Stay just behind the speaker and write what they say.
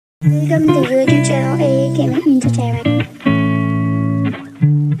Welcome to YouTube channel A Gaming Entertainment.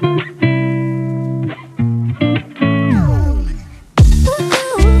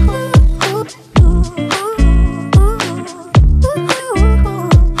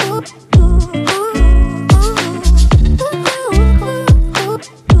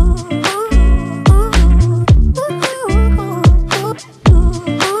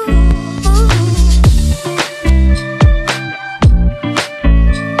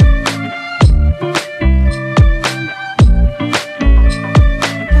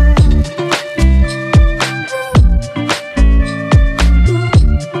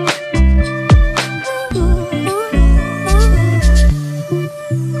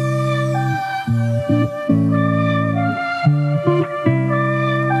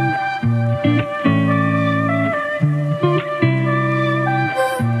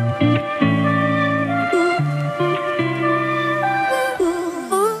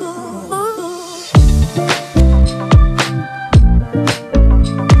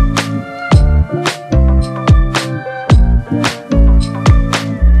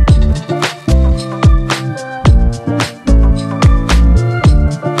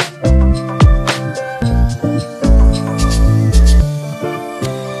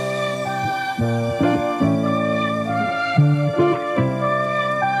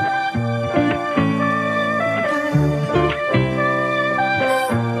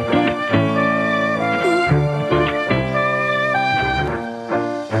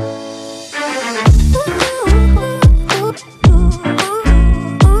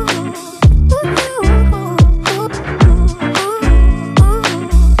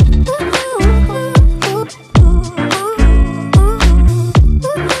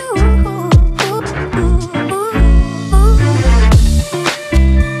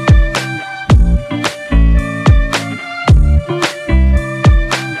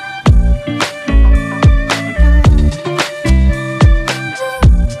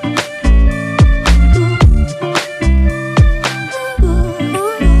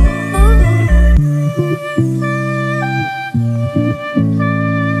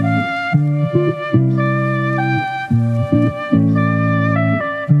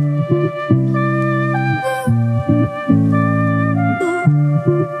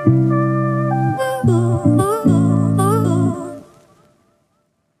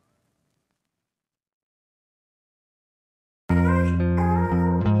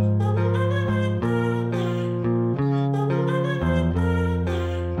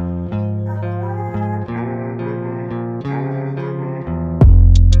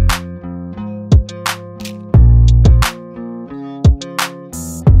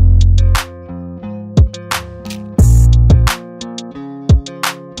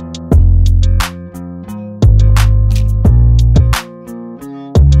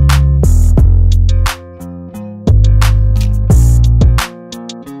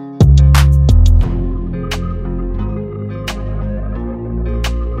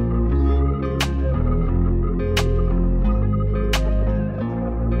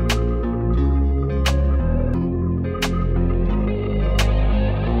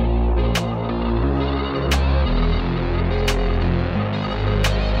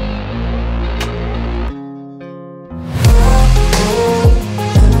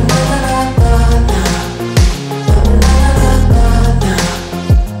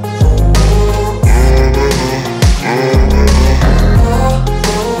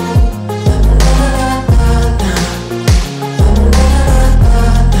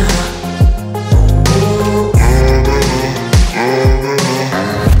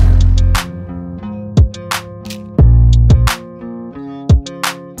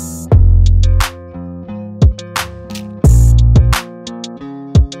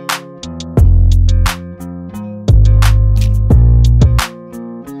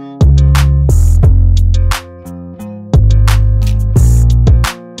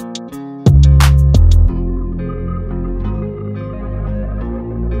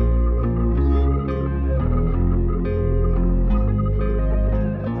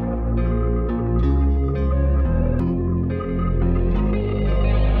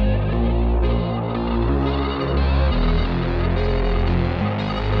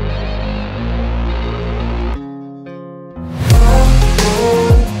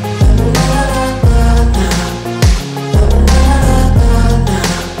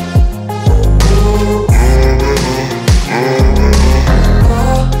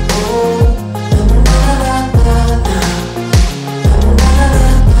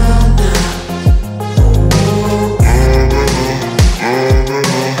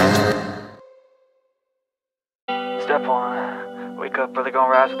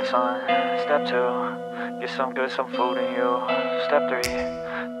 the sun. Step 2, get some food in you. Step 3,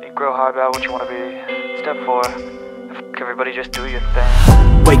 think real hard about what you wanna be. Step 4, everybody just do your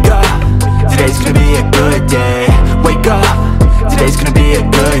thing. Wake up, today's gonna be a good day. Wake up, today's gonna be a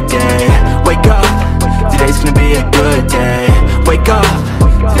good day. Wake up, today's gonna be a good day. Wake up,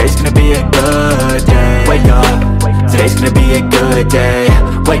 today's gonna be a good day. Wake up, today's gonna be a good day.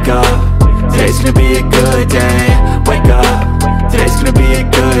 Wake up, today's gonna be a good day. Wake up, today's gonna be a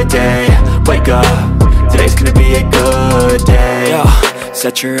good day. Wake up, today's gonna be a good day. Yo,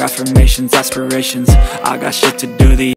 set your affirmations, aspirations. I got shit to do.